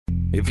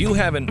If you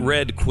haven't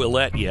read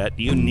Quillette yet,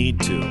 you need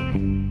to.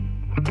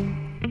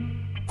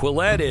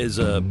 Quillette is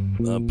a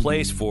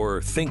place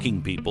for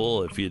thinking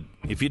people. If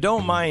you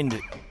don't mind,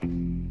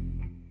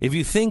 if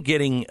you think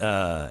getting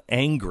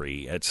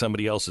angry at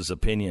somebody else's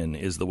opinion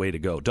is the way to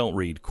go, don't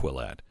read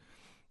Quillette.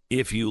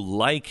 If you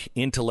like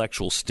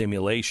intellectual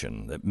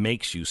stimulation that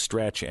makes you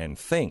stretch and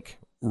think,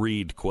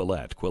 read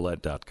Quillette,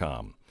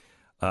 Quillette.com.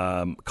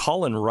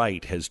 Colin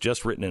Wright has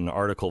just written an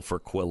article for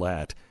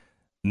Quillette.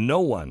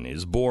 No one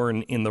is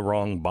born in the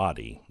wrong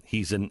body.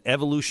 He's an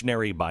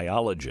evolutionary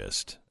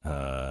biologist,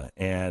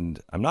 and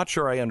I'm not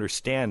sure I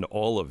understand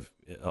all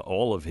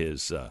of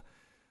his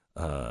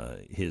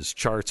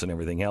charts and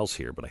everything else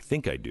here, but I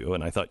think I do,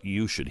 and I thought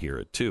you should hear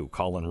it too.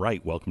 Colin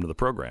Wright, welcome to the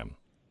program.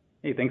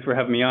 Hey, thanks for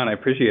having me on. I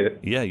appreciate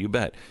it. Yeah, you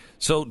bet.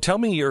 So tell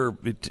me your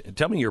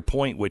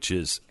point, which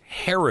is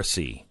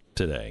heresy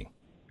today.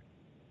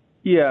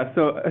 Yeah,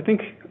 so I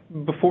think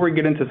before we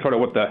get into sort of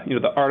what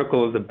the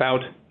article is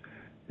about,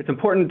 it's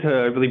important to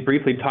really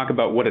briefly talk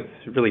about what it's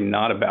really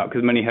not about,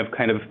 because many have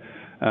kind of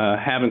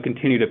have and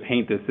continue to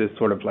paint this as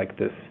sort of like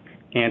this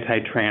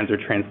anti-trans or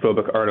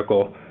transphobic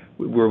article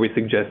where we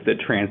suggest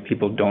that trans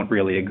people don't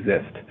really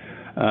exist.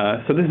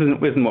 So this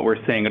isn't what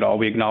we're saying at all.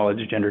 We acknowledge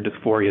gender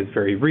dysphoria is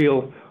very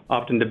real,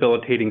 often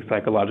debilitating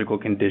psychological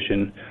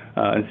condition.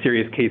 In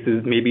serious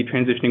cases, maybe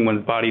transitioning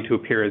one's body to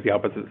appear as the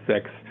opposite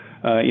sex,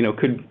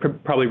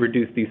 could probably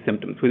reduce these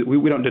symptoms.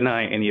 We don't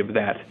deny any of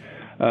that.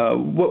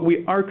 What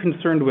we are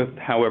concerned with,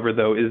 however,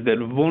 though, is that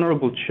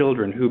vulnerable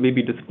children who may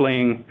be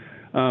displaying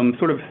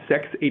sort of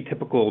sex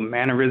atypical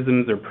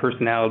mannerisms or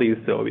personalities,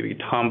 so maybe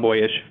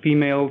tomboyish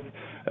females,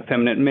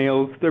 effeminate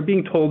males, they're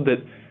being told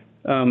that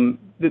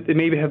they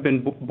maybe have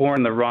been born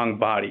in the wrong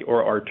body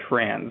or are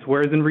trans,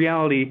 whereas in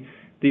reality,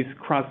 these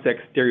cross-sex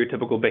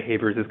stereotypical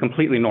behaviors is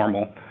completely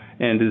normal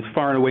and is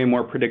far and away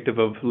more predictive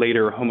of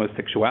later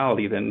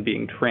homosexuality than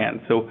being trans.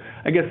 So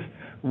I guess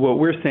what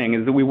we're saying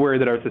is that we worry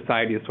that our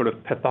society is sort of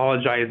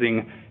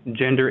pathologizing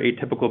gender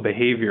atypical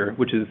behavior,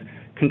 which is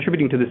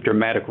contributing to this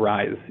dramatic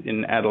rise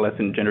in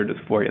adolescent gender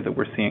dysphoria that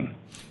we're seeing.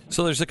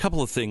 So there's a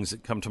couple of things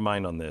that come to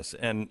mind on this,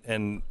 and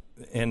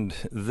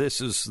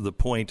this is the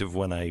point of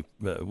when I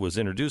was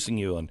introducing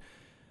you on.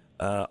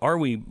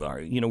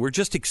 We're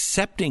just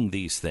accepting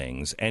these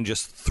things and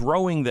just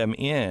throwing them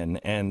in,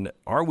 and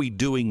are we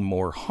doing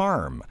more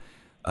harm?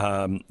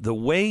 The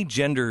way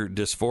gender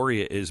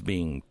dysphoria is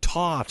being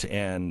taught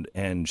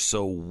and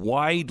so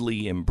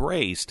widely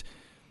embraced,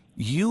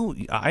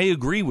 I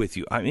agree with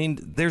you. I mean,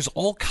 there's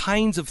all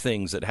kinds of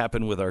things that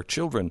happen with our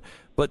children,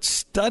 but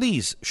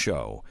studies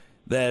show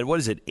that,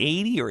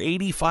 80 or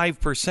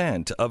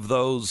 85% of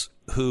those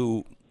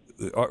who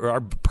are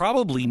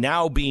probably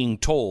now being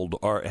told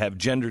have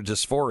gender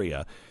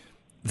dysphoria,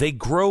 they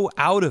grow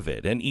out of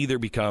it and either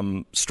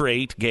become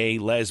straight, gay,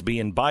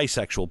 lesbian,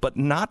 bisexual, but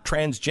not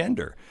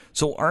transgender.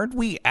 So aren't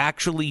we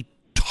actually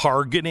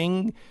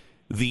targeting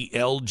the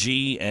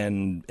LG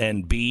and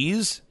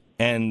Bs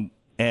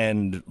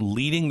and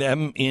leading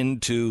them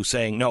into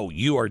saying, no,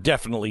 you are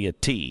definitely a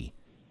T?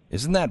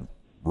 Isn't that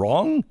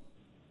wrong?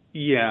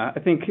 Yeah, I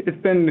think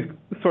it's been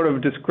sort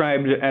of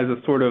described as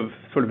a sort of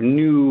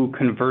new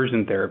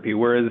conversion therapy,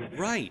 whereas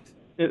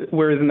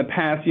in the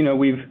past,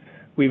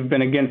 we've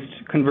been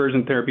against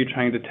conversion therapy,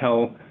 trying to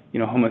tell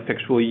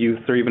homosexual youth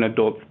or even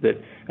adults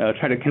that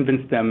try to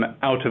convince them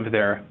out of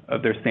their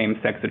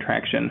same-sex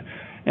attraction.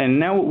 And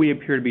now what we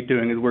appear to be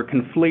doing is we're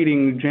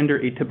conflating gender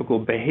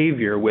atypical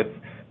behavior with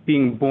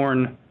being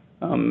born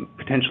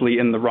potentially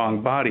in the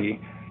wrong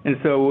body. And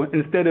so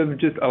instead of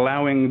just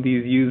allowing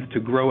these youths to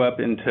grow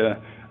up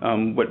into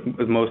what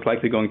is most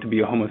likely going to be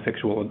a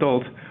homosexual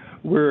adult,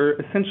 we're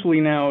essentially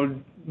now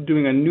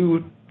doing a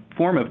new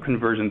form of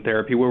conversion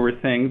therapy where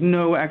we're saying,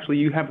 no, actually,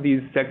 you have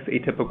these sex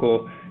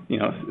atypical,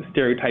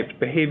 stereotyped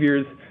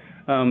behaviors.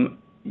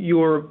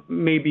 You're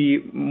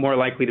maybe more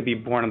likely to be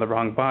born in the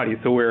wrong body.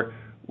 So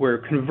we're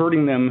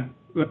converting them,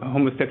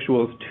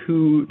 homosexuals,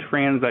 to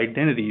trans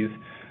identities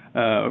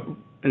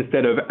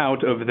instead of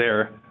out of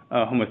their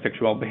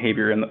homosexual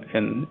behavior as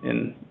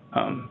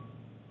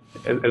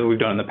we've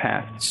done in the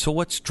past. So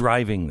what's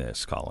driving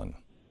this, Colin?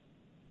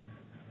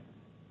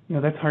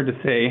 That's hard to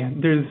say.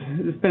 There's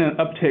been an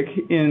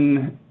uptick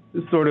in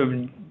sort of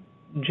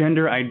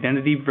gender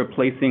identity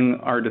replacing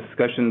our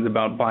discussions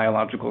about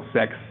biological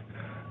sex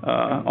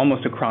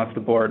almost across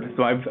the board.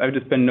 So I've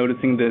just been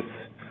noticing this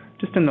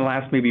just in the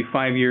last maybe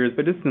 5 years,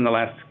 but just in the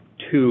last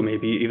 2,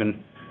 maybe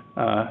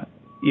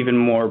even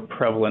more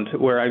prevalent,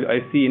 where I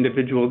see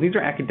individuals, these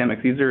are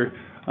academics, these are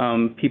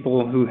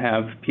people who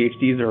have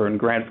PhDs or are in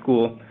grad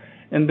school,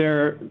 and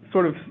they're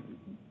sort of,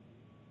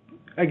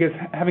 I guess,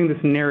 having this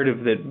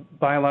narrative that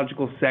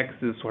biological sex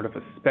is sort of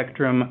a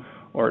spectrum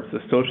or it's a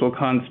social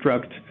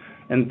construct,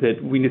 and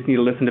that we just need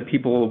to listen to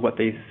people, what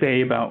they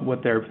say about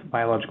what their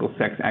biological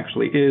sex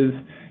actually is.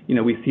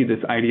 We see this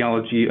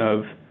ideology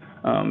of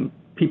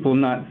people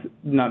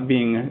not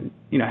being,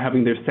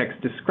 having their sex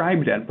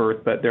described at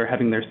birth, but they're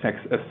having their sex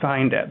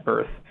assigned at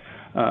birth.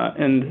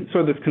 And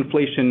sort of this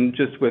conflation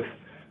just with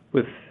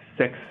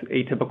sex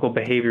atypical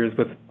behaviors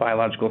with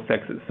biological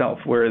sex itself,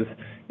 whereas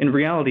in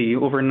reality,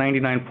 over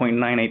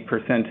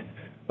 99.98%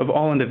 of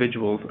all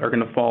individuals are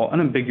going to fall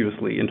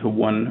unambiguously into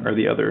one or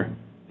the other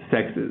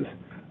sexes.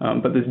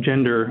 But this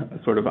gender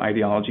sort of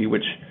ideology,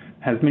 which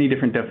has many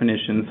different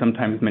definitions,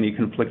 sometimes many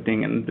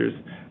conflicting, and there's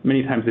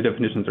many times the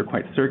definitions are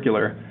quite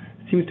circular,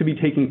 seems to be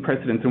taking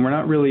precedence, and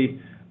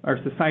our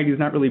society is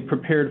not really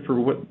prepared for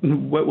what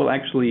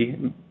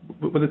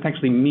this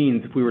actually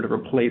means if we were to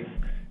replace,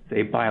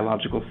 say,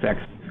 biological sex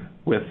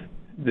with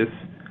this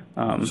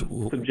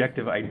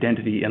subjective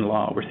identity in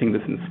law. We're seeing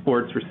this in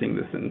sports. We're seeing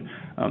this in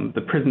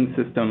the prison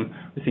system.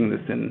 We're seeing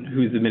this in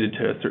who's admitted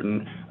to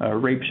certain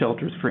rape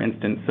shelters, for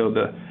instance. So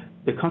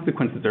the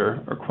consequences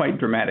are quite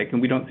dramatic,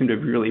 and we don't seem to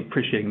be really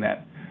appreciating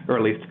that, or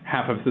at least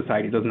half of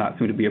society does not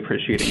seem to be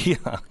appreciating.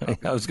 Yeah,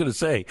 I was going to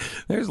say,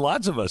 there's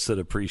lots of us that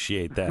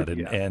appreciate that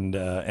and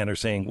are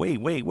saying,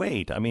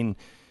 wait. I mean,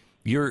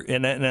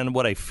 and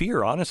what I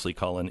fear, honestly,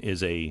 Colin,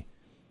 is a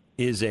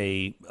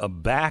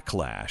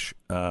backlash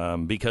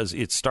because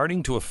it's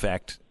starting to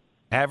affect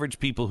average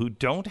people who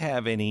don't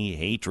have any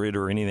hatred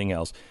or anything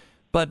else.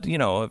 But,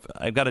 if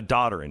I've got a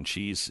daughter and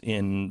she's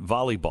in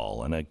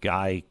volleyball and a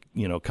guy,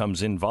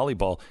 comes in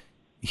volleyball,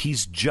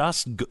 he's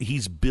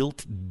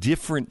built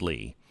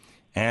differently.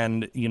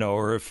 And,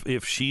 or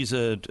if she's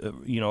a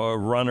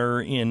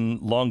runner in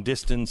long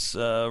distance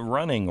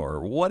running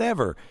or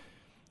whatever,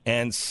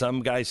 and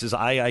some guy says,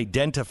 I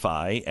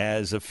identify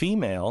as a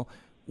female,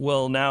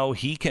 well, now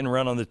he can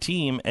run on the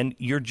team, and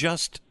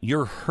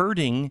you're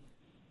hurting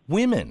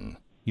women.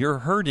 You're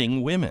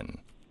hurting women.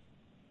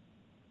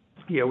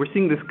 Yeah, we're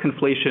seeing this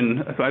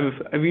conflation. So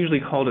I've usually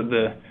called it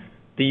the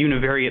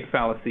univariate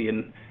fallacy,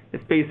 and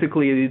it's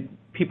basically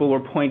people will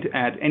point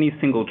at any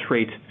single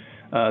trait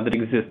that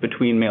exists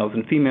between males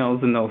and females,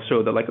 and they'll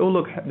show that, like, oh,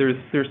 look,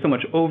 there's so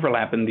much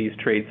overlap in these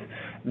traits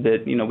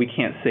that we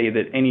can't say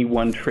that any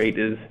one trait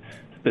is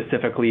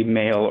specifically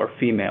male or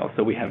female.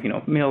 So we have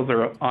males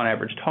are on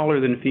average taller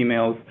than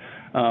females,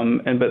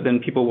 but then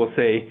people will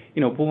say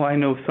well, I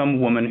know some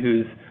woman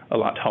who's a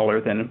lot taller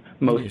than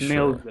most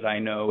males that I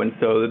know, and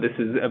so this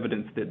is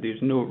evidence that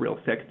there's no real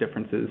sex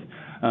differences.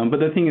 But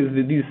the thing is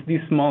that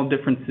these small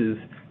differences,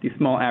 these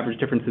small average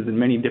differences in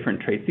many different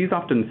traits, these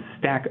often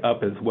stack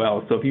up as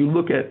well. So if you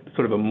look at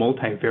sort of a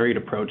multivariate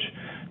approach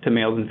to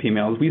males and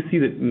females, we see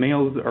that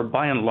males are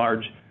by and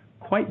large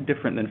quite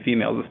different than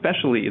females,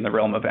 especially in the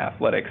realm of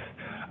athletics.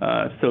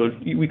 So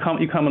you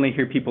commonly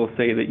hear people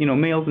say that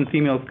males and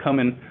females come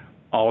in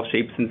all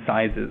shapes and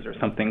sizes or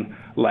something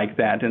like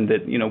that, and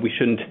that we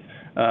shouldn't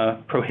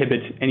prohibit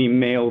any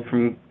male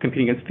from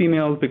competing against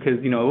females because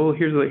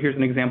here's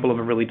an example of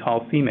a really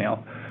tall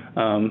female,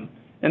 and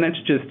that's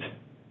just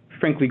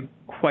frankly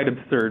quite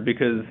absurd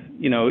because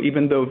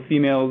even though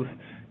females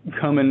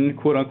come in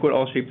quote unquote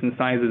all shapes and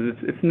sizes,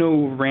 it's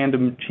no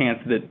random chance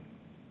that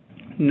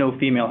no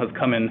female has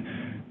come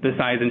in the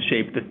size and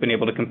shape that's been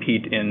able to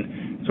compete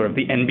in sort of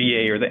the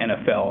NBA or the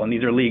NFL. And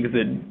these are leagues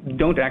that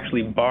don't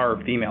actually bar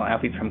female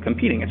athletes from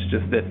competing. It's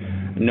just that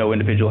no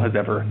female has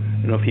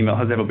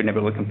ever been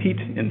able to compete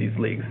in these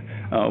leagues.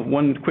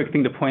 One quick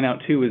thing to point out,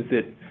 too, is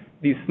that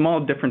these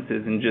small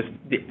differences in just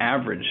the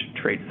average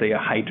traits, say a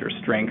height or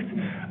strength,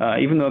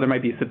 even though there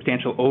might be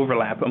substantial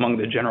overlap among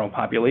the general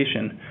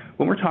population,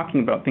 when we're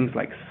talking about things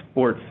like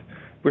sports,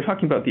 we're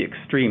talking about the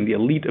extreme, the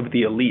elite of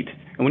the elite.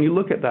 And when you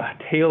look at the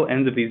tail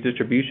ends of these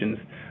distributions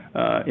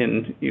of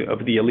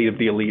the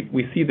elite,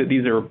 we see that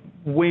these are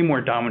way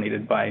more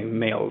dominated by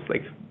males,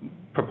 like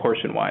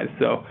proportion-wise.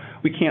 So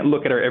we can't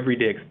look at our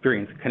everyday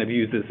experience and kind of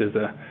use this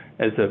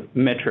as a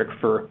metric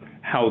for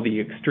how the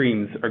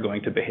extremes are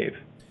going to behave.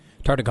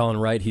 Dr. Colin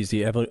Wright, he's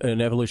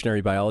an evolutionary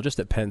biologist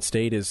at Penn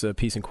State. His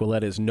piece in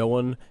Quillette is "No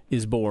One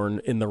is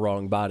Born in the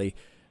Wrong Body."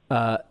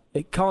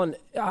 Colin,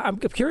 I'm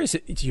curious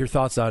your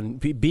thoughts on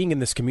being in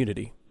this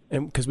community,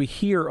 and because we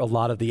hear a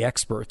lot of the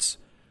experts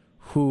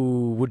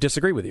who would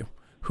disagree with you,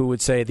 who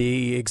would say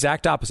the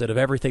exact opposite of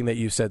everything that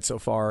you've said so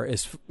far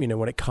is,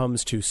 when it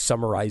comes to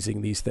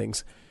summarizing these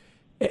things.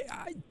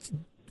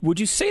 Would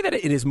you say that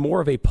it is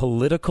more of a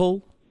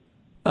political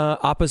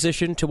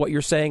opposition to what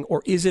you're saying,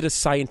 or is it a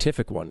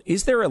scientific one?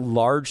 Is there a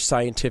large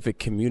scientific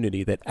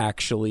community that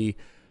actually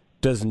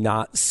does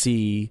not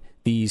see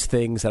these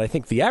things that I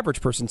think the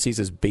average person sees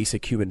as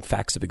basic human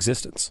facts of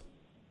existence?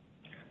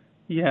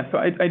 Yeah, so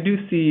I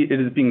do see it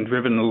as being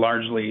driven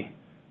largely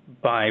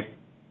by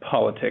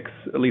politics.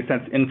 At least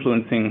that's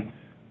influencing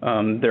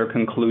their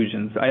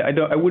conclusions.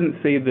 I wouldn't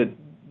say that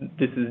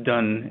this is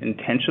done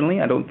intentionally.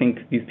 I don't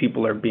think these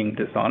people are being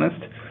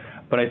dishonest,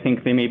 but I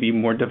think they may be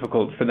more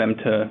difficult for them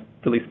to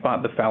really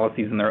spot the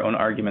fallacies in their own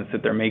arguments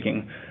that they're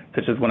making,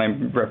 such as when I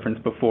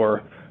referenced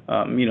before.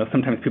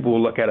 Sometimes people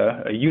will look at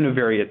a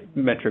univariate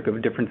metric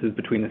of differences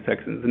between the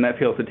sexes, and that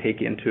fails to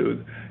take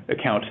into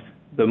account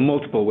the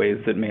multiple ways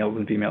that males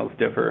and females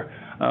differ.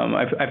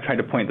 I've tried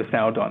to point this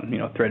out on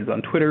threads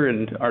on Twitter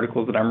and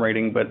articles that I'm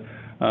writing, but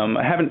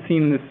I haven't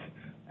seen this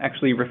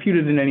actually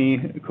refuted in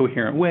any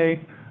coherent way.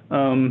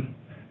 And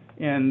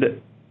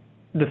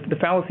the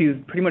fallacy is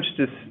pretty much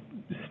just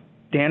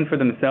stand for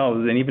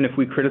themselves, and even if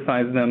we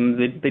criticize them,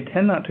 they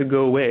tend not to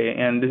go away.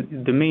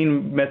 And the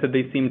main method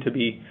they seem to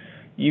be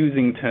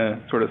using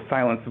to sort of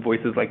silence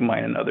voices like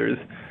mine and others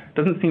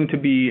doesn't seem to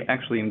be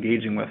actually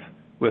engaging with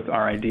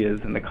our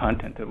ideas and the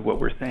content of what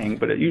we're saying,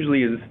 but it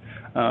usually is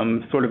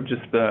sort of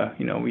just the,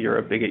 you're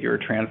a bigot, you're a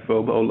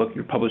transphobe, oh, look,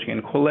 you're publishing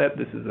in Quillette,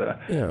 this is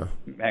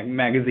a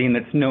magazine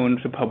that's known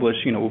to publish,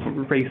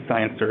 race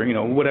science or,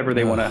 whatever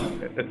they want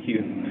to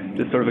accuse.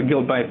 Just sort of a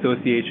guilt by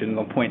association.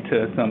 They'll point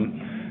to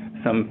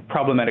some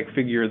problematic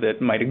figure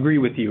that might agree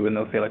with you, and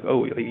they'll say, like,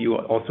 oh, you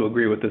also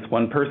agree with this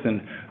one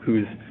person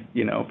who's,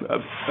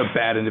 a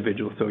bad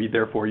individual, so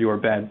therefore you are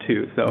bad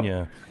too. So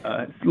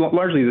it's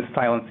largely the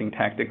silencing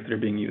tactics that are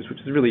being used, which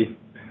is really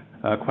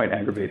quite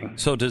aggravating.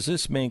 So does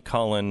this make,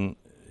 Colin,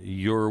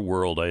 your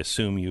world, I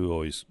assume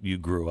you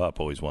grew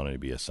up always wanting to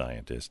be a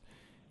scientist.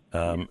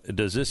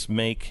 Does this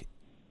make,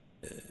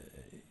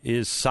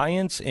 is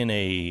science in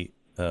a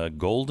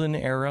golden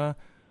era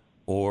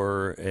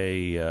or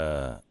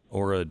a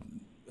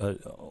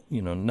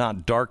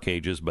not dark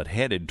ages, but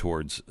headed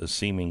towards a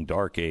seeming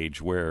dark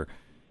age where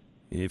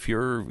if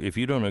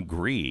you don't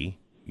agree,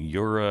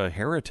 you're a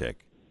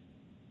heretic?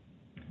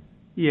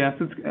 Yes,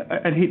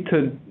 I'd hate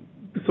to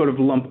sort of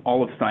lump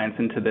all of science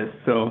into this.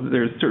 So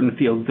there's certain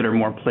fields that are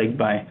more plagued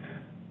by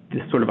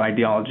this sort of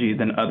ideology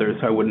than others.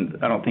 So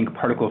I don't think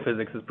particle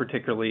physics is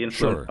particularly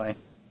influenced by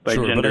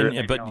gender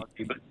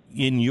ideology. But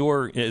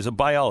as a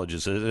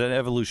biologist, as an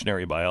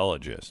evolutionary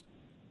biologist.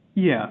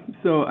 Yeah,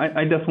 so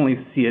I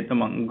definitely see it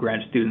among grad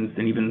students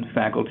and even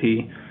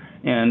faculty.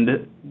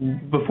 And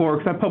before,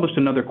 because I published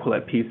another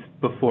Quillette piece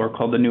before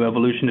called The New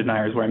Evolution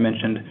Deniers, where I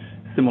mentioned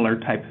similar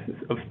types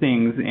of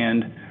things.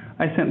 And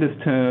I sent this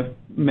to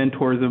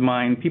mentors of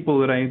mine, people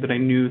that I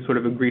knew sort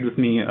of agreed with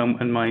me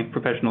in my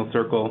professional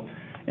circle.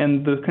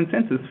 And the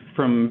consensus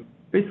from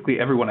basically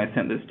everyone I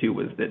sent this to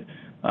was that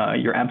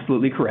you're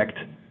absolutely correct,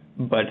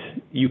 but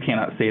you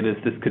cannot say this.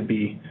 This could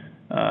be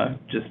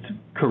just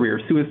career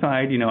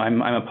suicide.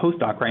 I'm a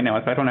postdoc right now,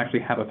 so I don't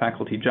actually have a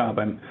faculty job.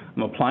 I'm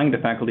applying to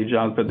faculty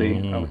jobs, but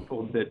I was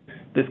told that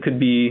this could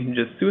be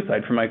just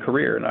suicide for my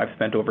career. And I've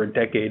spent over a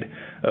decade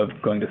of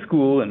going to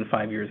school and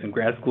 5 years in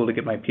grad school to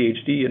get my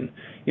PhD. And,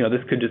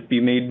 this could just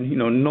be made,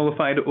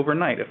 nullified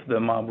overnight if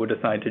the mob would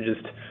decide to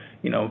just,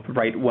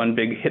 write one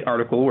big hit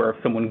article where if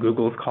someone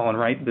Googles Colin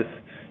Wright, this,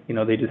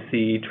 they just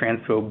see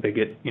transphobe,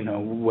 bigot,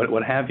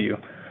 what have you.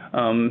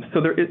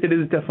 So it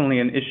is definitely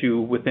an issue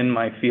within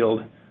my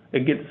field.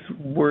 It gets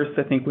worse,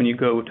 I think, when you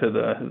go to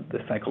the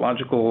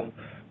psychological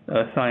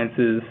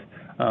sciences,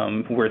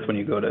 worse when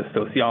you go to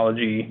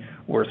sociology,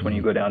 worse when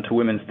you go down to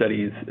women's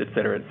studies, et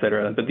cetera, et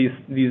cetera. But these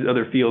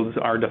other fields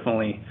are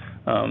definitely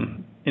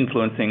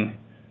influencing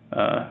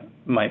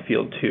my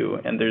field too.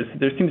 And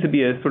there seems to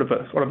be a sort of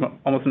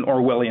almost an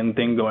Orwellian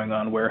thing going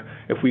on where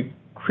if we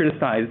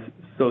criticize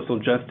social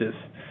justice,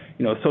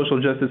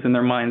 social justice in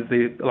their minds,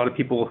 a lot of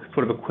people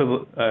sort of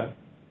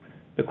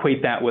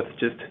equate that with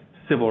just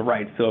civil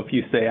rights. So if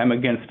you say, I'm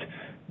against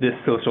this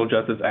social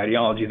justice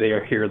ideology, they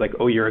are here like,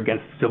 oh, you're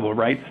against civil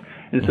rights.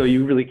 And so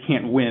you really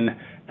can't win.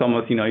 It's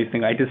almost, you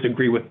think I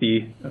disagree with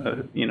the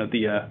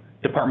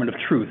Department of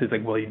Truth. It's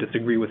like, well, you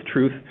disagree with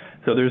truth.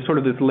 So there's sort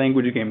of this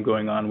language game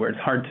going on where it's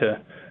hard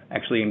to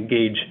actually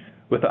engage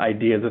with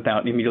ideas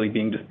without immediately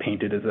being just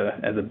painted as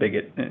a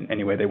bigot in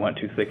any way they want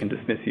to, so they can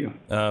dismiss you.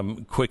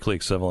 Quickly,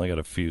 because I've only got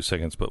a few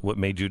seconds, but what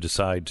made you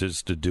decide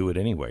just to do it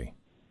anyway?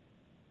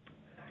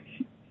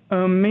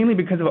 Mainly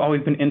because I've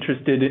always been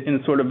interested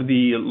in sort of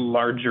the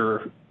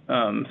larger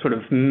sort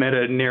of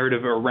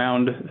meta-narrative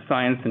around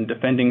science and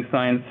defending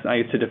science. I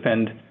used to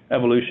defend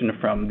evolution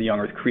from the young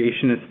Earth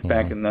creationists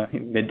back in the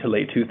mid to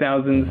late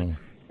 2000s.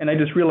 And I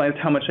just realized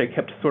how much I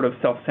kept sort of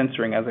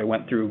self-censoring as I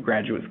went through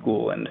graduate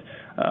school and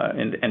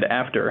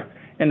after.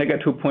 And I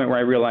got to a point where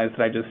I realized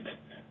that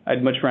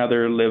I'd much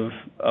rather live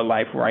a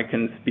life where I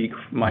can speak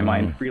my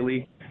mind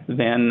freely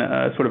than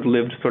sort of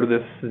lived sort of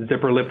this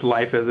zipper-lipped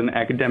life as an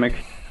academic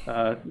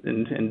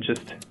and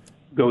just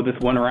go this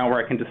one route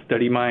where I can just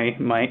study my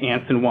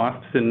ants and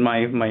wasps in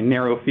my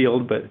narrow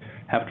field, but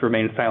have to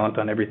remain silent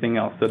on everything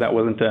else. So that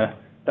wasn't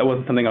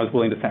something I was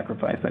willing to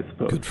sacrifice, I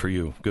suppose. Good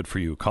for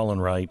you. Colin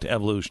Wright,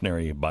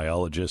 evolutionary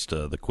biologist.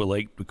 The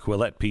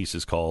Quillette piece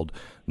is called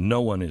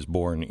No One is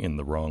Born in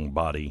the Wrong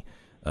Body.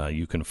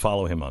 You can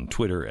follow him on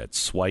Twitter at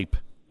Swipe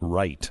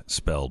Right,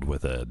 spelled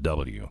with a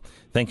W.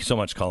 Thank you so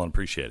much, Colin.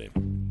 Appreciate it.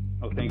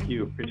 Oh, thank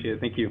you. Appreciate it.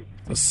 Thank you.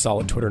 A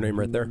solid Twitter name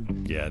right there.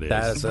 Yeah, it is.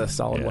 That is a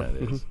solid one.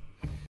 It is.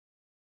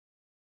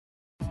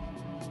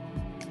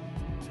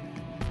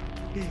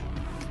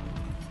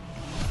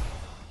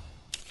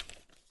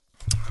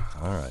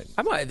 All right.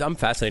 I'm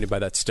fascinated by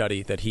that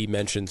study that he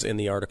mentions in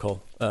the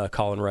article,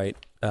 Colin Wright,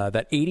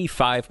 that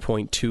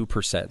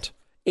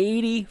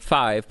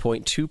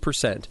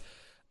 85.2%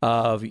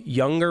 of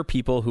younger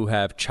people who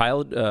have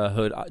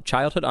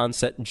childhood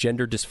onset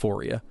gender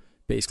dysphoria,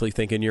 basically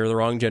thinking you're the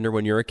wrong gender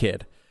when you're a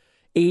kid,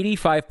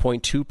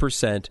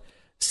 85.2%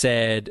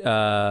 said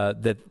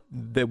that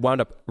they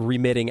wound up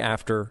remitting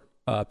after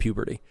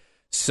puberty.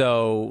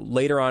 So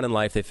later on in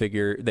life, they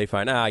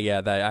find,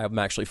 that I'm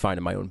actually fine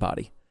in my own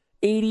body.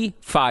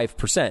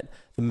 85%.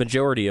 The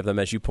majority of them,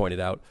 as you pointed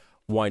out,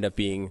 wind up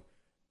being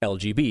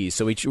LGBs.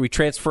 So we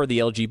transfer the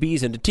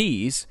LGBs into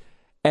Ts,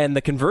 and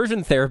the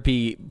conversion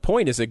therapy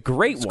point is a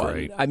great one.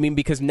 Great. I mean,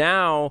 because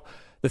now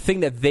the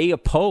thing that they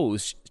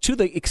oppose, to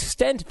the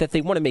extent that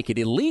they want to make it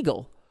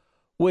illegal,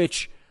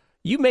 which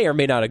you may or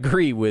may not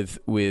agree with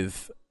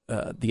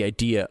the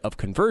idea of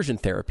conversion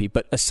therapy,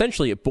 but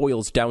essentially it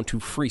boils down to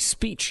free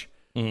speech.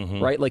 Mm-hmm.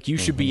 Right? Like you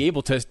should be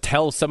able to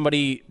tell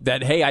somebody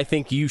that, hey, I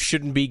think you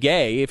shouldn't be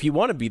gay if you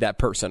want to be that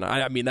person.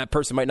 I mean, that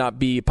person might not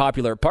be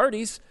popular at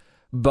parties,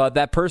 but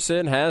that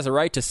person has a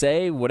right to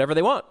say whatever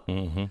they want.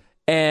 Mm-hmm.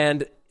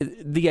 And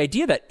the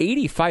idea that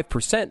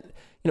 85%,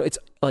 it's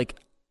like,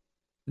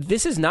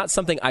 this is not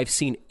something I've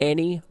seen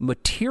any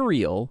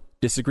material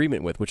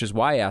disagreement with, which is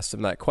why I asked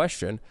him that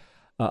question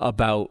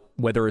about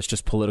whether it's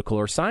just political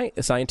or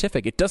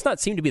scientific. It does not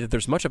seem to be that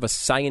there's much of a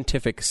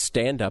scientific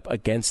stand-up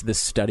against this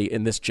study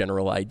and this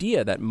general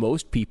idea that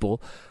most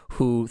people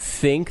who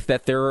think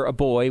that they're a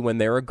boy when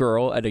they're a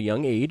girl at a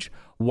young age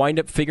wind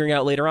up figuring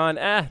out later on,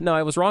 no,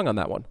 I was wrong on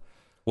that one.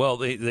 Well,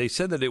 they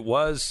said that it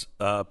was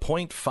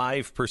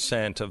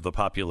 0.5% of the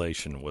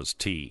population was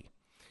T,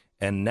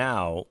 and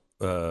now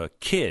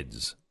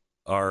kids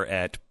are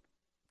at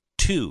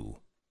 2%.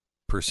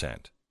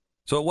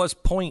 So it was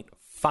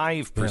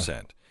 0.5%.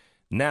 Yeah.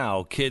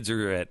 Now kids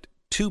are at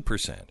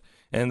 2%.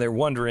 And they're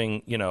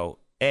wondering,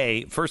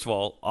 first of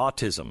all,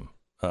 autism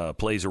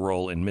plays a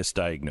role in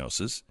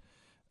misdiagnosis.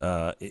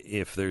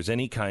 If there's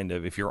any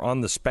if you're on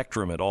the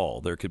spectrum at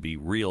all, there could be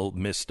real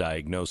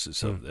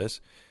misdiagnosis of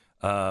this.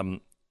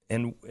 And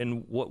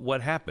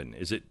what happened?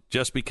 Is it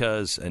just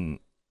because an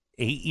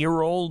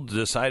 8-year-old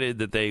decided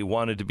that they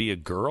wanted to be a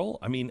girl?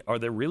 I mean, are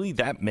there really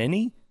that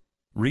many?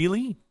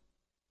 Really?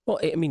 Well,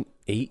 I mean,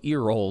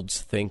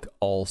 8-year-olds think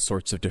all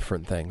sorts of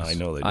different things. I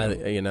know they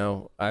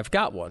do. I've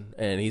got one,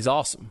 and he's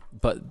awesome.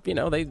 But he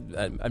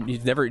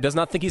does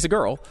not think he's a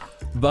girl.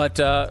 But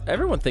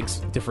everyone thinks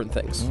different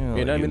things.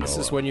 Yeah, this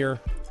is when you're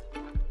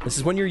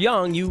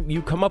young.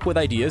 You come up with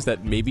ideas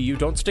that maybe you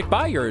don't stick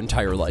by your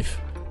entire life.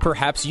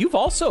 Perhaps you've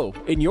also,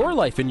 in your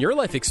life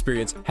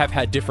experience, have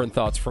had different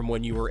thoughts from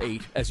when you were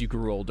 8 as you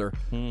grew older.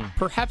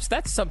 Perhaps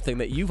that's something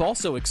that you've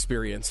also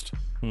experienced.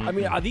 I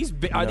mean, are these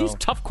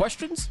tough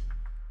questions?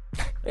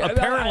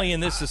 Apparently,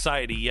 in this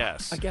society,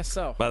 yes. I guess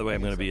so. By the way,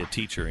 I'm going to be a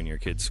teacher in your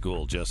kid's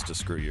school just to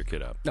screw your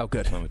kid up. Oh,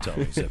 good. I'm going to tell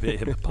him he's a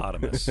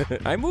hippopotamus.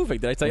 I'm moving.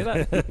 Did I tell you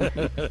that?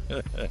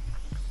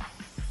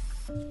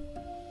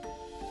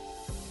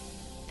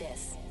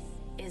 This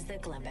is the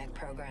Glenn Beck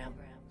Program.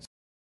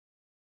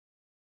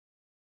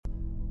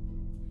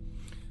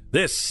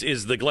 This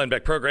is the Glenn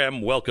Beck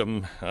Program.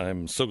 Welcome.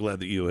 I'm so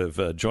glad that you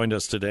have joined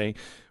us today.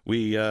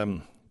 We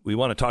want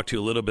to talk to you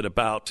a little bit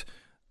about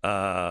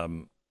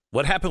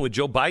what happened with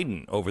Joe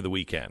Biden over the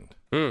weekend.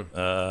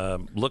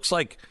 Looks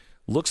like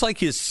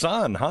his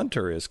son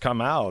Hunter has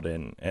come out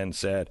and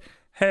said,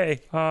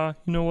 "Hey, you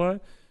know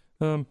what?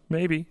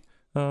 Maybe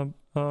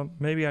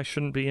I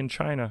shouldn't be in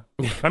China.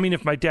 I mean,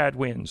 if my dad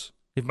wins,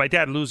 if my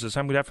dad loses,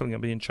 I'm definitely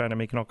going to be in China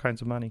making all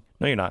kinds of money."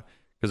 No, you're not,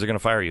 because they're going to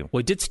fire you. Well,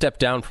 he did step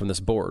down from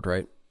this board,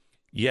 right?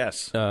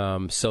 Yes.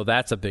 So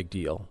that's a big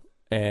deal.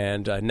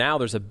 And now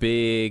there's a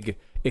big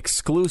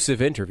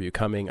exclusive interview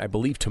coming, I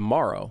believe,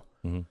 tomorrow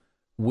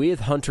with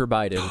Hunter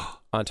Biden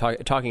on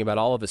talking about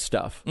all of his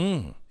stuff.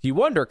 You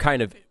wonder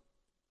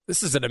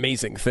this is an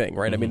amazing thing,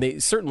 right? I mean,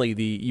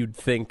 you'd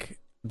think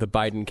the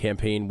Biden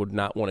campaign would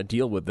not want to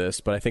deal with this,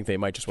 but I think they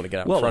might just want to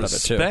get out in front of it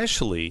too.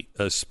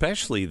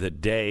 Especially the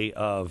day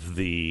of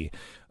the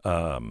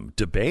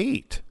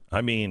debate.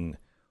 I mean,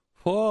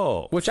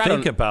 whoa!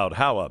 Think about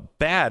how a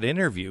bad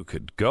interview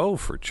could go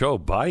for Joe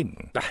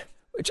Biden.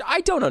 Which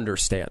I don't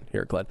understand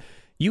here, Glenn.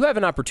 You have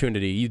an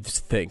opportunity, you'd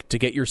think, to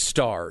get your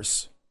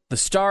stars, the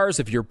stars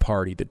of your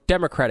party, the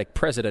Democratic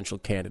presidential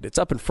candidates,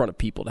 up in front of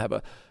people to have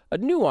a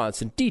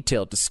nuanced and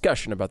detailed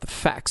discussion about the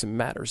facts and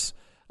matters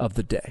of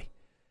the day.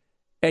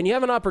 And you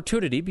have an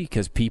opportunity,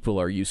 because people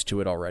are used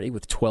to it already,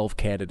 with 12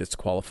 candidates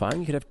qualifying,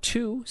 you could have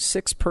 2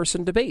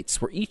 6-person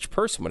debates where each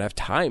person would have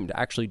time to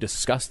actually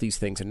discuss these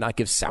things and not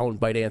give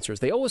soundbite answers.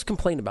 They always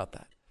complain about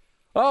that.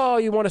 Oh,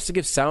 you want us to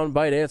give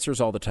soundbite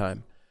answers all the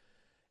time.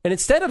 And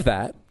instead of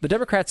that, the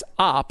Democrats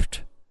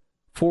opt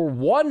for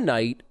one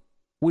night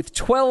with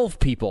 12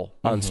 people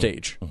on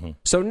stage.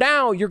 So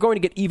now you're going to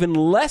get even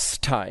less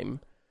time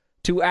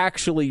to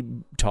actually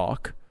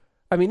talk.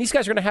 I mean, these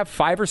guys are going to have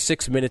 5 or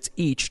 6 minutes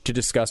each to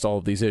discuss all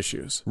of these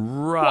issues.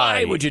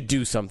 Right. Why would you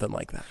do something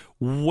like that?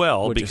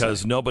 Well,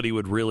 because nobody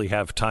would really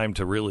have time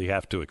to really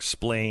have to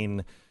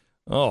explain,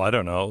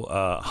 Hunter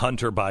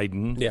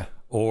Biden,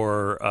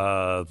 or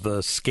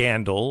the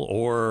scandal,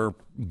 or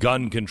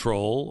gun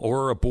control,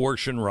 or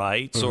abortion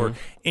rights, or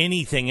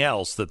anything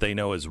else that they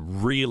know is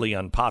really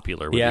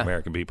unpopular with the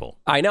American people.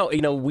 I know.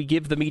 We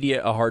give the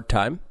media a hard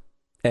time,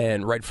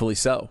 and rightfully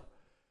so.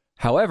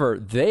 However,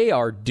 they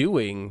are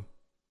doing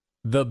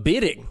the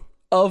bidding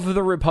of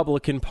the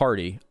Republican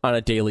Party on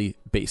a daily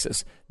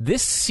basis.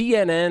 This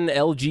CNN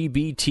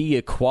LGBT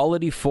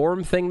equality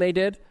forum thing they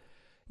did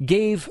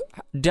gave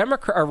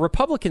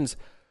Republicans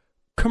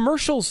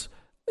commercials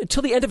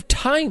until the end of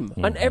time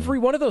on every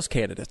one of those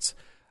candidates.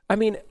 I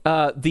mean,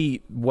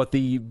 what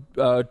the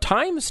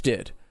Times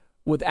did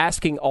with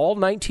asking all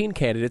 19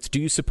 candidates,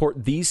 do you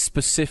support these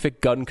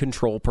specific gun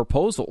control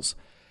proposals?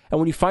 And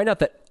when you find out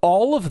that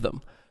all of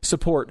them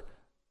support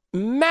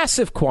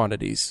massive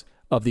quantities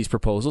of these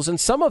proposals, and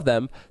some of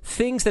them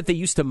things that they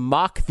used to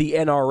mock the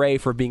NRA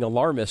for being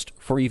alarmist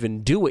for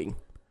even doing,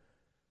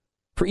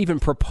 for even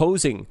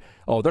proposing,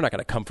 oh, they're not going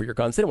to come for your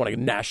guns. They don't want a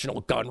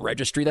national gun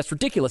registry. That's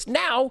ridiculous.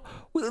 Now,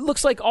 it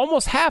looks like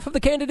almost half of the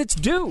candidates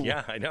do.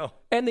 Yeah, I know.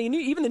 And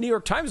even the New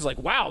York Times is like,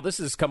 wow, this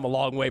has come a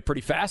long way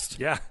pretty fast.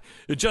 Yeah.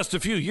 Just a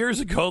few years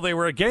ago, they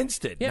were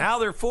against it. Yeah. Now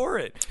they're for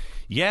it.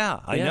 Yeah,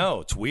 I know.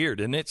 It's weird.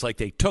 And it's like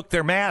they took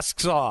their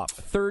masks off.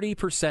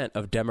 30%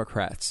 of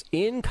Democrats,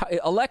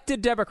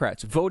 elected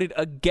Democrats, voted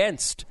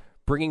against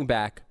bringing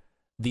back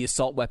the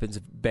assault weapons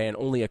ban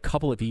only a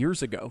couple of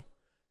years ago.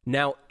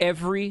 Now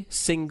every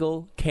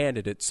single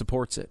candidate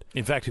supports it.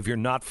 In fact, if you're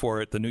not for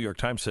it, the New York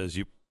Times says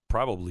you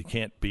probably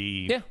can't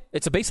be. Yeah,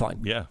 it's a baseline.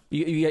 Yeah,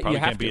 you probably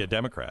have can't be a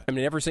Democrat. I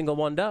mean, every single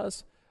one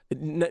does.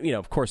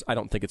 Of course, I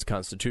don't think it's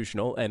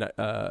constitutional, and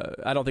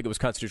I don't think it was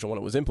constitutional when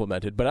it was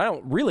implemented. But I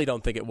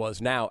don't think it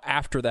was now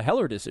after the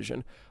Heller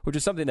decision, which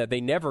is something that they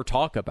never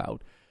talk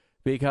about.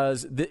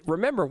 Because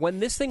remember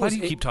when this thing Why was. Why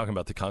do you keep talking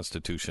about the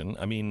Constitution?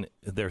 I mean,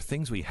 there are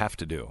things we have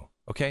to do.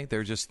 Okay,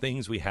 they're just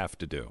things we have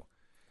to do.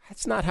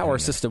 That's not how our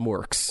system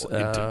works,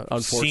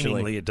 unfortunately.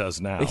 Seemingly it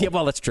does now. Yeah,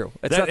 well, that's true.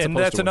 And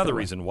that's another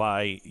reason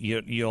why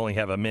you only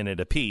have a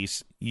minute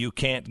apiece. You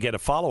can't get a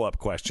follow-up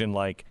question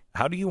like,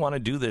 how do you want to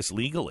do this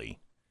legally?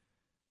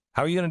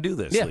 How are you going to do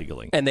this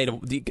legally? And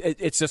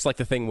it's just like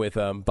the thing with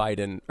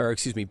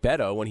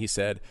Beto, when he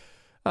said,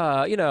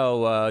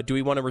 do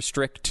we want to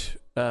restrict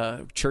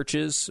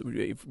churches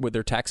with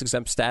their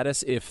tax-exempt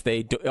status if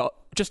they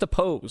just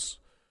oppose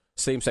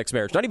same-sex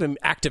marriage? Not even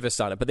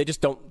activists on it, but they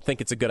just don't think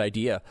it's a good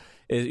idea.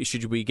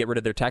 Should we get rid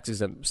of their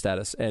tax-exempt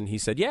status? And he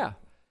said, yeah.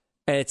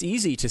 And it's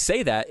easy to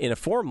say that in a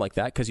forum like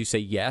that because you say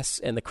yes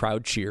and the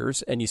crowd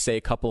cheers and you say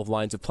a couple of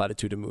lines of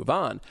platitude and move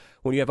on.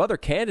 When you have other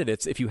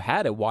candidates, if you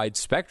had a wide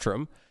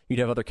spectrum, you'd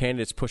have other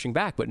candidates pushing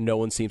back, but no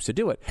one seems to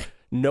do it.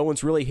 No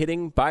one's really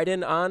hitting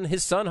Biden on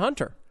his son,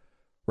 Hunter,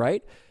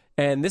 right?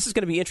 And this is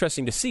going to be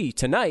interesting to see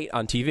tonight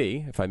on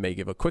TV, if I may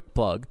give a quick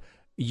plug.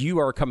 You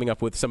are coming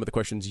up with some of the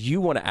questions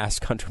you want to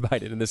ask Hunter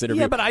Biden in this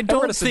interview. Yeah, but I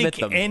don't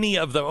think any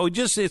of them.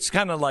 It's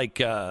kind of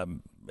like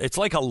it's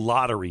like a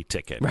lottery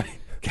ticket. Right.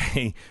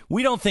 Okay,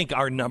 we don't think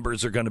our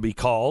numbers are going to be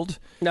called.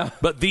 No,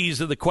 but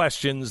these are the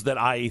questions that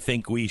I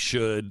think we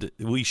should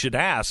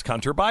ask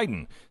Hunter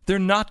Biden. They're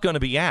not going to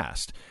be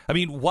asked. I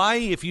mean, why,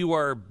 if you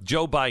are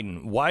Joe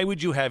Biden, why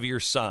would you have your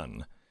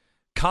son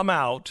come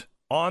out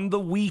on the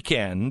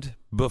weekend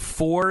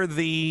before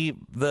the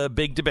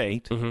big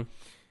debate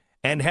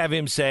and have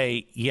him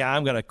say, "Yeah,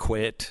 I'm going to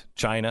quit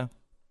China"?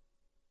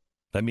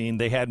 I mean,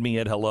 they had me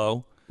at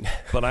hello.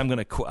 But I'm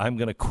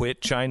gonna quit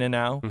China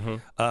now.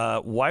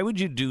 Why would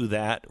you do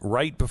that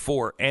right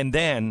before and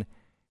then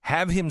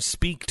have him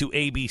speak to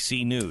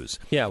ABC News?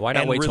 Yeah, why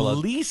not wait till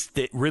release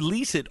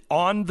it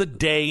on the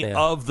day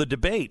of the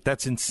debate?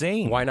 That's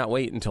insane. Why not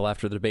wait until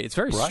after the debate? It's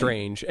very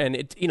strange. And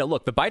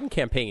look, the Biden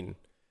campaign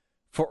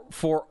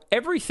for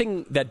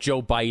everything that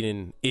Joe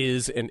Biden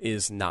is and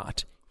is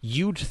not,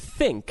 you'd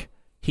think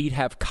he'd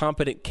have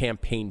competent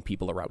campaign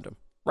people around him,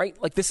 right?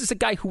 Like, this is a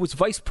guy who was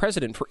vice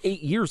president for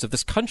 8 years of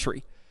this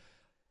country.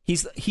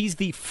 He's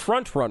the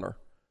front runner,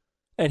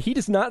 and he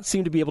does not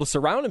seem to be able to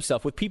surround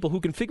himself with people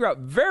who can figure out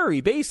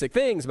very basic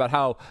things about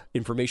how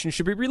information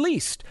should be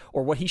released,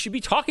 or what he should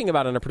be talking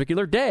about on a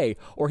particular day,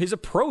 or his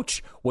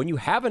approach when you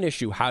have an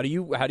issue. How do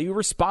you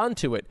respond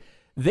to it?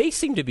 They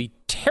seem to be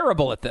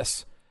terrible at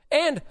this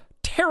and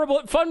terrible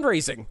at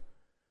fundraising.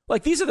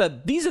 Like, these are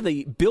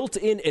the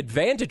built-in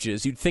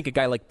advantages you'd think a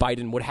guy like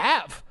Biden would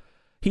have.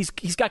 He was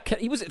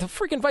the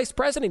freaking vice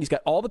president. He's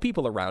got all the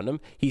people around him.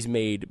 He's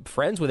made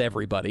friends with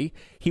everybody.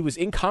 He was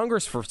in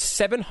Congress for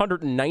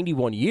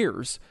 791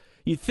 years.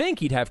 You'd think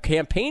he'd have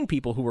campaign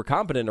people who were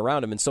competent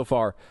around him, and so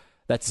far,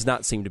 that does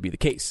not seem to be the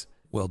case.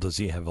 Well, does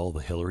he have all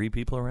the Hillary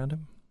people around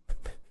him?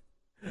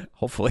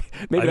 Hopefully.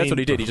 Maybe that's what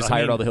he did. He just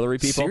hired all the Hillary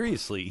people?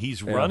 Seriously,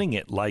 he's running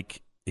it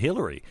like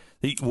Hillary.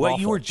 What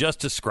you were just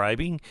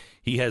describing,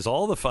 he has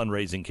all the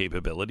fundraising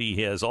capability.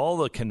 He has all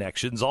the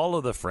connections, all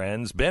of the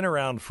friends, been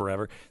around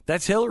forever.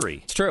 That's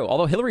Hillary. It's true,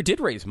 although Hillary did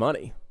raise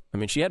money. I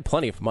mean, she had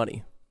plenty of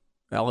money.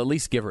 I'll at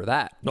least give her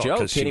that. Joe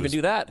can't even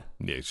do that.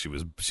 Yeah,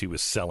 she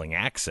was selling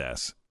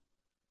access.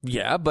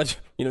 Yeah, but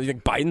you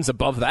think Biden's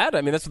above that?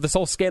 I mean, that's what this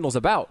whole scandal's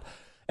about.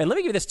 And let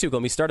me give you this, too,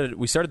 Glenn. We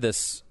started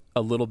this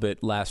a little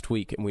bit last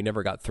week, and we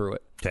never got through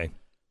it. Okay.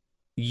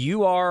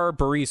 You are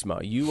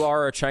Burisma. You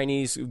are a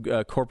Chinese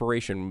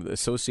corporation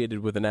associated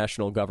with the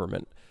national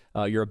government.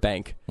 You're a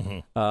bank,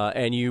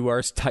 and you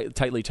are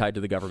tightly tied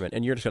to the government.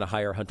 And you're just going to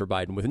hire Hunter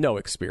Biden with no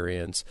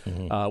experience,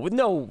 with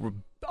no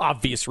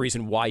obvious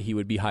reason why he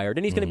would be hired.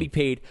 And he's going to be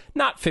paid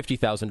not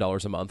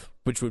 $50,000 a month,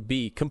 which would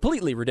be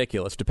completely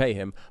ridiculous to pay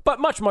him, but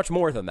much, much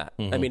more than that.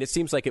 I mean, it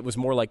seems like it was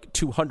more like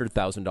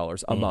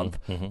 $200,000 a month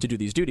to do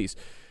these duties.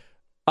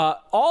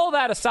 All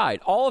that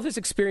aside, all of his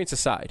experience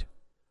aside,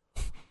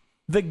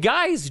 the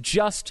guy's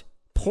just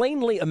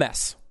plainly a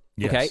mess.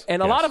 Yes, okay,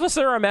 and a lot of us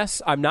are a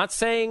mess. I'm not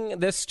saying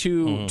this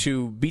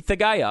to beat the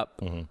guy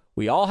up.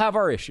 We all have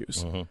our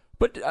issues.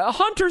 But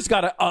Hunter's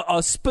got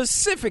a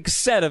specific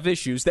set of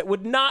issues that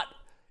would not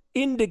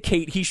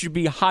indicate he should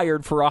be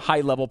hired for a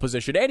high-level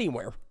position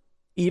anywhere,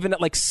 even at,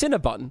 like,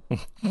 Cinnabon.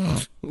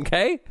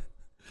 Okay?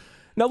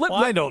 Now,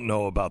 I don't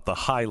know about the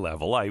high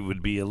level. I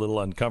would be a little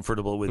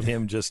uncomfortable with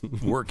him just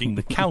working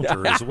the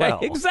counter as well.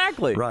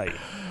 Exactly. Right.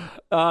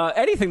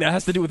 Anything that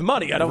has to do with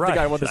money. I don't think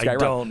I want this guy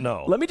around. I don't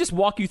know. Let me just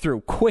walk you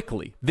through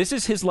quickly. This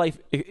is his life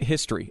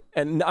history,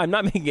 and I'm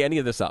not making any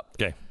of this up.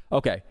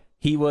 Okay.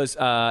 He was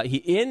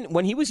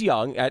when he was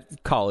young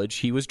at college,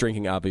 he was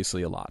drinking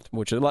obviously a lot,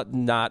 which is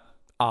not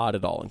odd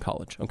at all in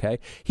college. Okay.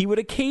 He would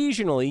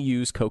occasionally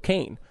use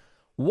cocaine.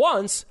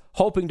 Once,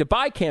 hoping to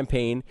buy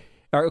cocaine,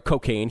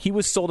 he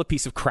was sold a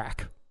piece of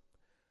crack.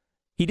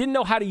 He didn't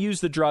know how to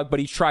use the drug, but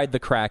he tried the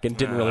crack and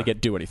didn't really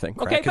do anything.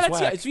 Okay,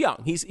 but it's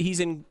young. He's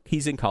in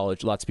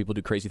college. Lots of people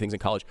do crazy things in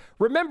college.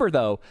 Remember,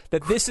 though,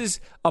 that this is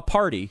a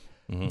party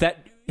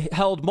that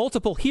held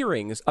multiple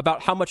hearings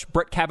about how much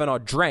Brett Kavanaugh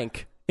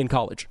drank in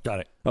college. Got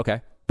it. Okay,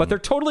 but they're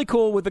totally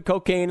cool with the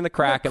cocaine and the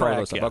crack and all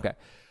those stuff. Yeah. Okay,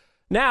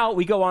 now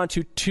we go on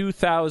to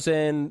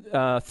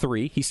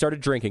 2003. He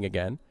started drinking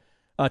again.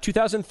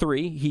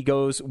 2003, he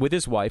goes with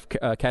his wife,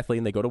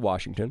 Kathleen. They go to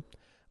Washington.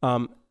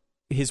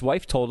 His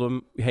wife told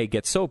him, hey,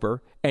 get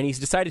sober. And he's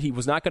decided he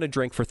was not going to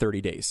drink for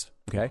 30 days.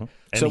 Okay.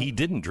 And he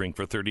didn't drink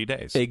for 30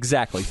 days.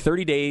 Exactly.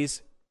 30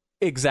 days.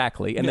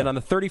 Exactly. And then on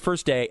the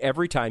 31st day,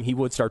 every time he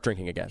would start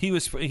drinking again. He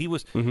was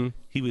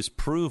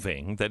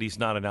proving that he's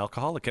not an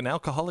alcoholic. An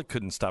alcoholic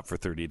couldn't stop for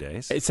 30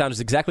 days. It sounds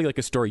exactly like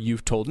a story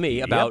you've told me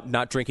about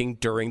not drinking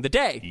during the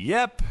day.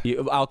 Yep.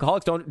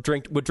 Alcoholics would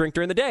drink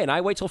during the day, and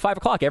I wait till 5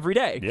 o'clock every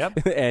day.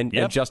 Yep. and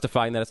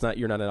justifying that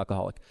you're not an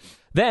alcoholic.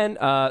 Then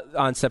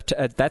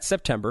that's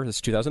September, this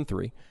is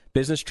 2003,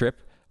 business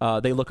trip.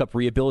 They look up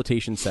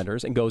rehabilitation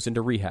centers and goes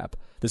into rehab.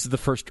 This is the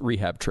first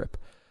rehab trip.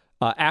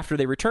 After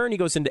they return, he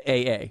goes into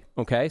AA.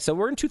 Okay, so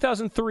we're in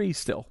 2003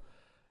 still.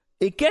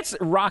 It gets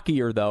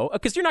rockier, though,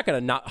 because you're not going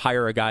to not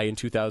hire a guy in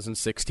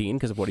 2016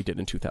 because of what he did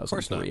in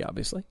 2003,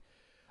 obviously.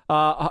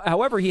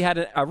 However, he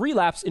had a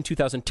relapse in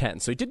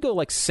 2010, so he did go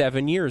like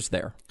 7 years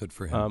there. Good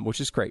for him.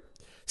 Which is great.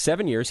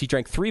 7 years. He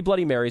drank 3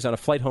 Bloody Marys on a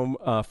flight home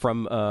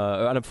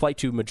on a flight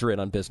to Madrid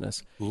on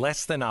business.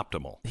 Less than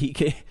optimal.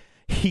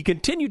 He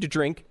continued to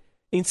drink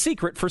in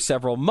secret for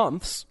several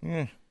months.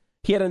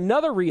 He had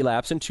another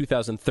relapse in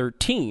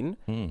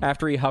 2013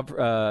 after he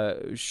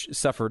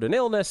suffered an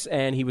illness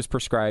and he was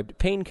prescribed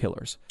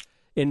painkillers.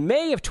 In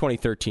May of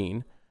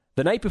 2013,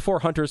 the night before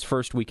Hunter's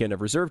first weekend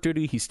of reserve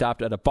duty, he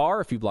stopped at a bar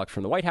a few blocks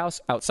from the White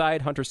House.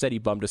 Outside, Hunter said he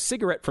bummed a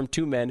cigarette from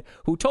 2 men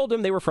who told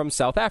him they were from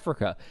South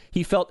Africa.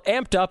 He felt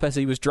amped up as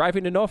he was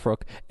driving to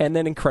Norfolk and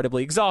then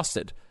incredibly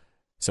exhausted.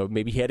 So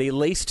maybe he had a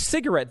laced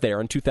cigarette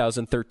there in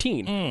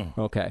 2013.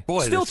 Okay.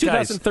 Boy, still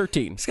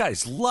 2013. This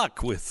guy's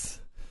luck with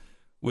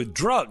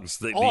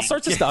drugs. All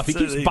sorts of stuff. He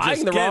keeps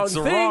buying the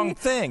wrong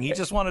thing. He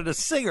just wanted a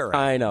cigarette.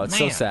 I know. It's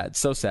so sad.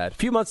 So sad. A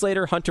few months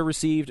later, Hunter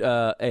received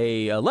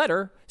a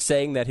letter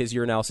saying that his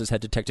urinalysis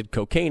had detected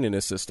cocaine in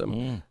his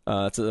system.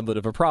 It's a bit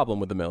of a problem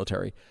with the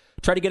military.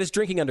 Tried to get his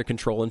drinking under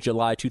control in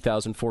July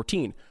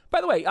 2014.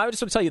 By the way, I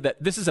just want to tell you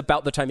that this is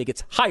about the time he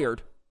gets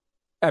hired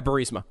at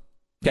Burisma.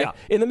 Okay? Yeah.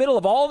 In the middle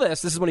of all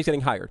this is when he's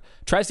getting hired.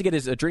 Tries to get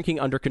his drinking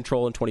under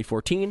control in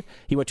 2014.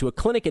 He went to a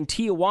clinic in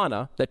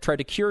Tijuana that tried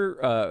to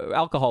cure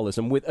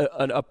alcoholism with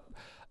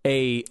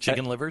a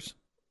chicken livers?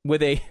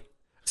 With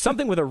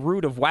something with a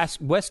root of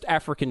West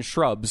African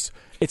shrubs.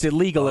 It's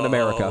illegal in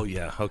America. Oh,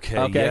 yeah. Okay.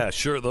 Yeah,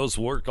 sure. Those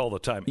work all the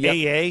time.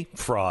 Yep. AA,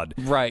 fraud.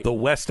 Right. The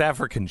West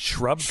African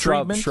shrub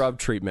treatment? Shrub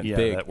treatment. Yeah,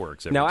 big. that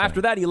works Now,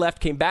 after that, he left,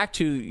 came back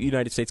to the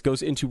United States,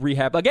 goes into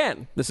rehab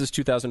again. This is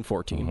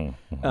 2014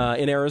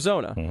 in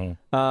Arizona.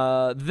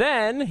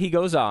 Then he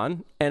goes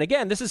on, and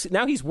again,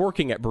 now he's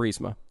working at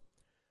Burisma.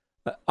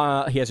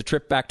 He has a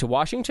trip back to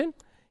Washington.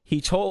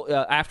 He told,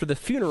 after the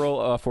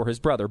funeral for his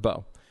brother,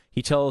 Bo,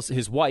 he tells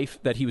his wife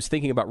that he was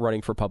thinking about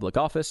running for public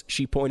office.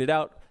 She pointed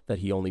out that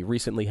he only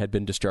recently had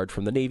been discharged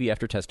from the Navy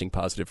after testing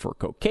positive for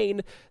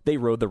cocaine. They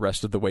rode the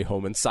rest of the way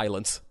home in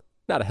silence.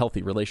 Not a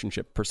healthy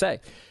relationship, per se.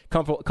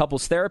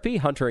 Couples therapy,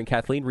 Hunter and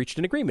Kathleen reached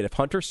an agreement. If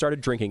Hunter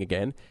started drinking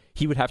again,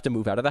 he would have to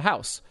move out of the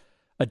house.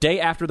 A day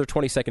after their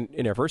 22nd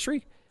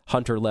anniversary,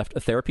 Hunter left a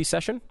therapy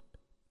session,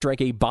 drank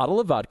a bottle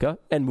of vodka,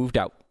 and moved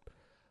out.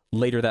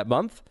 Later that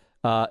month,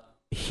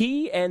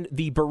 he and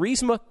the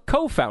Burisma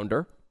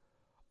co-founder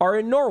are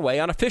in Norway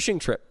on a fishing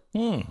trip.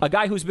 A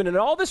guy who's been in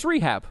all this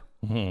rehab.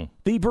 The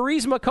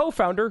Burisma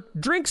co-founder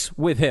drinks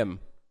with him.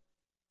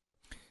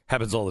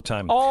 Happens all the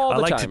time. I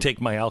like to take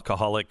my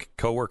alcoholic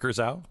coworkers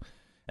out,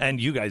 and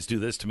you guys do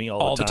this to me all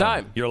the time. All the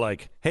time. You're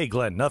like, hey,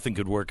 Glenn, nothing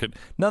could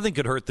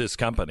hurt this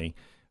company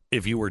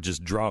if you were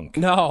just drunk.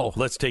 No.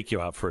 Let's take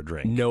you out for a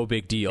drink. No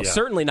big deal. Yeah.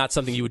 Certainly not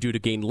something you would do to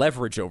gain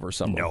leverage over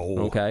someone.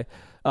 No. Okay.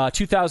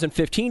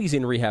 2015, he's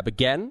in rehab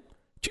again.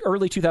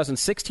 Early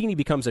 2016, he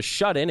becomes a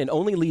shut-in and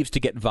only leaves to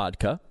get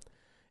vodka.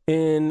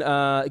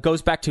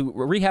 Goes back to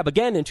rehab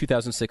again in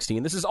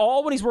 2016. This is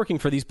all when he's working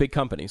for these big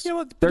companies. Yeah,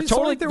 well, they're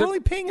only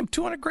paying him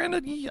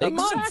 $200,000 a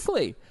month.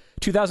 Exactly.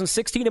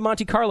 2016 in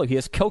Monte Carlo, he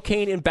has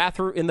cocaine in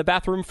the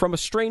bathroom from a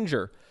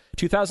stranger.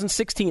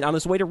 2016, on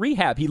his way to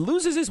rehab, he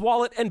loses his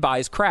wallet and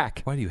buys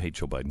crack. Why do you hate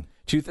Joe Biden?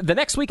 The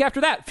next week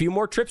after that, a few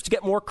more trips to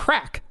get more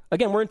crack.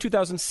 Again, we're in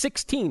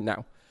 2016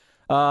 now.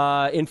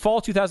 In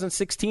fall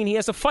 2016, he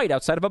has a fight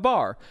outside of a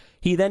bar.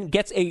 He then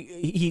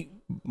he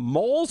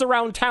moles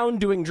around town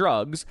doing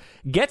drugs,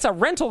 gets a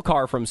rental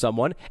car from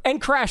someone,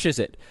 and crashes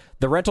it.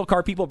 The rental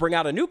car people bring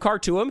out a new car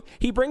to him.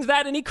 He brings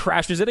that and he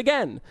crashes it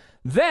again.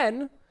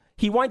 Then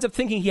he winds up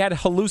thinking he had a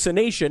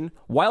hallucination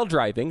while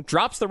driving,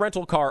 drops the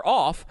rental car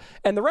off,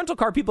 and the rental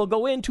car people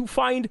go in to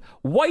find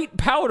white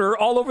powder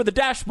all over the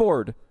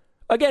dashboard.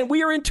 Again,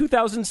 we are in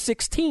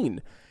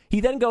 2016.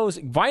 He then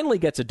finally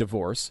gets a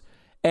divorce,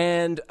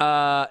 and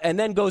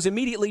then goes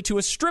immediately to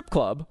a strip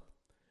club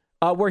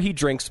where he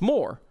drinks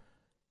more.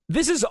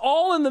 This is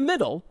all in the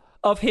middle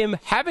of him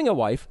having a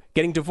wife,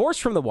 getting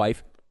divorced from the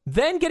wife,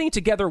 then getting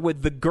together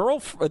with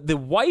the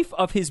wife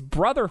of his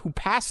brother who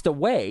passed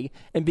away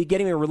and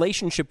beginning a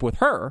relationship with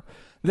her.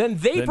 Then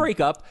they break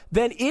up.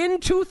 Then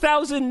in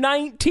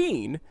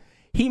 2019,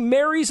 he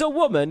marries a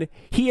woman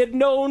he had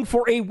known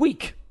for a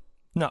week.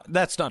 No,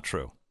 that's not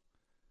true.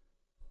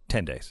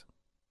 10 days.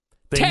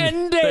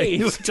 10 days. They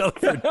knew each other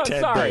for 10 days.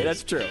 Sorry,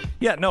 that's true.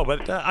 Yeah, no,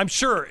 but I'm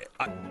sure.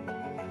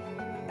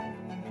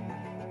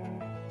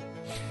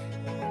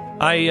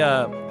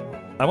 I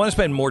want to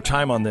spend more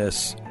time on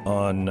this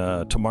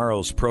on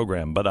tomorrow's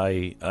program, but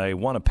I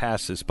want to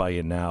pass this by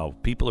you now.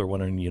 People are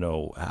wondering,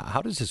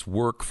 how does this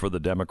work for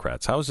the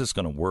Democrats? How is this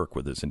going to work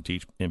with this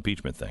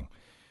impeachment thing?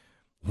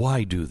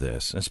 Why do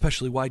this?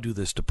 Especially, why do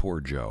this to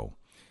poor Joe?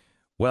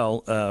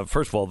 Well,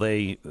 first of all,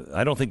 I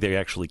don't think they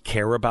actually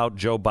care about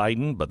Joe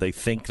Biden, but they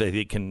think that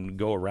they can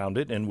go around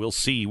it, and we'll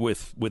see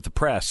with the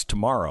press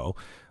tomorrow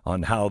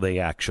on how they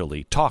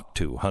actually talk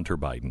to Hunter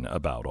Biden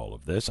about all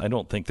of this. I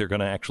don't think they're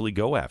going to actually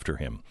go after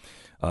him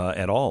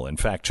at all. In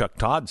fact, Chuck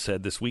Todd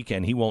said this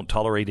weekend he won't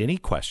tolerate any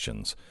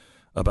questions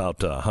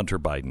about Hunter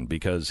Biden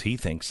because he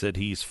thinks that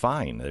he's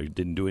fine. They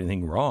didn't do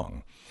anything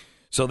wrong.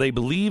 So they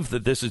believe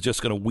that this is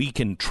just going to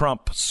weaken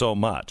Trump so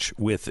much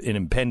with an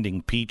impending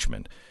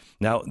impeachment.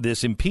 Now,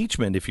 this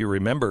impeachment, if you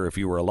remember, if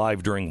you were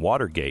alive during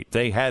Watergate,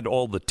 they had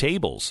all the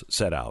tables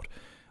set out.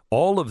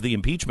 All of the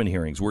impeachment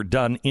hearings were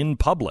done in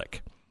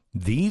public.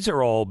 These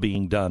are all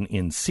being done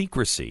in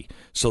secrecy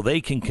so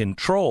they can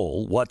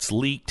control what's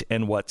leaked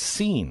and what's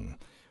seen.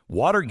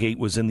 Watergate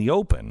was in the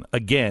open,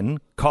 again,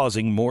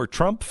 causing more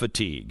Trump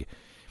fatigue.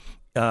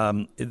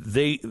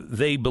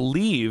 They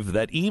believe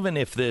that even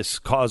if this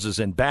causes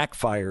and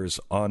backfires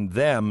on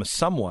them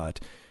somewhat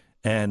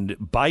and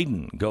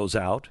Biden goes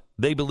out,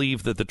 they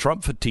believe that the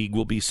Trump fatigue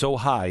will be so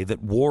high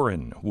that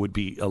Warren would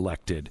be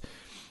elected.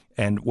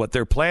 And what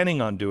they're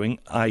planning on doing,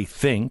 I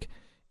think,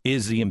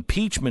 is the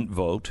impeachment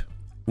vote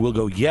will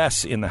go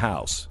yes in the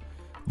House.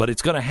 But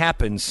it's going to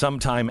happen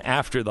sometime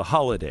after the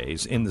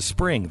holidays in the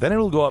spring. Then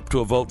it'll go up to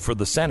a vote for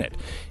the Senate.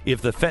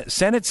 If the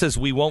Senate says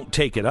we won't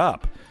take it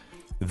up,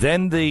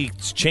 then they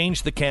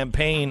change the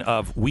campaign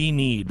of we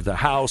need the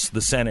House,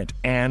 the Senate,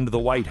 and the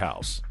White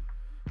House.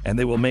 And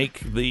they will make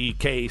the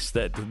case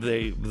that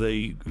the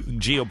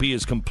GOP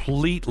is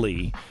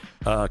completely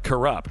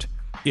corrupt.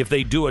 If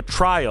they do a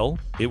trial,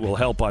 it will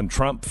help on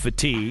Trump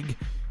fatigue.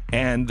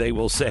 And they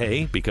will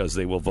say, because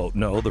they will vote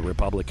no, the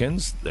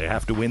Republicans, they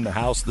have to win the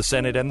House, the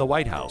Senate, and the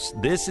White House.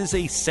 This is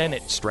a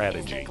Senate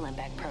strategy. Is the Glenn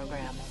Beck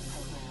program.